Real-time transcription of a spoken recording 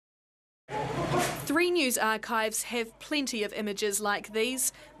3 News archives have plenty of images like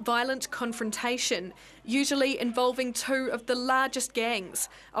these. Violent confrontation, usually involving 2 of the largest gangs,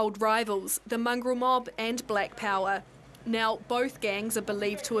 old rivals, the Mongrel Mob and Black Power. Now, both gangs are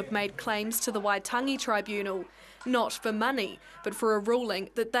believed to have made claims to the Waitangi Tribunal, not for money, but for a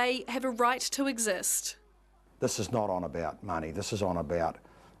ruling that they have a right to exist. This is not on about money, this is on about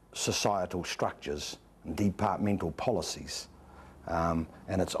societal structures and departmental policies. And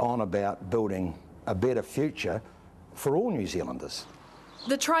it's on about building a better future for all New Zealanders.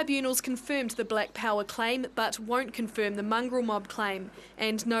 The tribunals confirmed the Black Power claim but won't confirm the Mongrel Mob claim,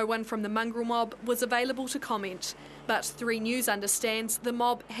 and no one from the Mongrel Mob was available to comment. But 3 News understands the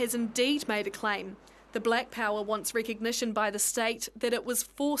mob has indeed made a claim. The Black Power wants recognition by the state that it was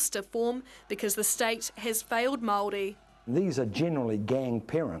forced to form because the state has failed Māori. These are generally gang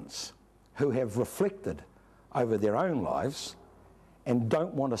parents who have reflected over their own lives and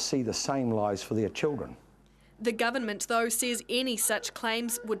don't want to see the same lives for their children. The government, though, says any such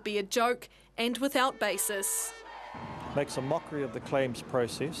claims would be a joke and without basis. Makes a mockery of the claims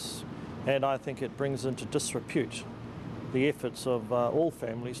process, and I think it brings into disrepute the efforts of all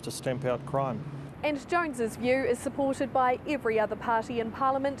families to stamp out crime. And Jones's view is supported by every other party in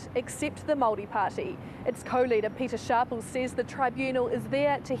Parliament except the Māori Party. Its co-leader Peter Sharples says the tribunal is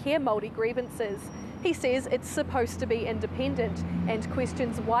there to hear Māori grievances. He says it's supposed to be independent and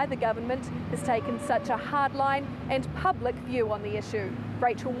questions why the government has taken such a hardline and public view on the issue.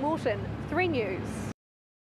 Rachel Morton, 3 News.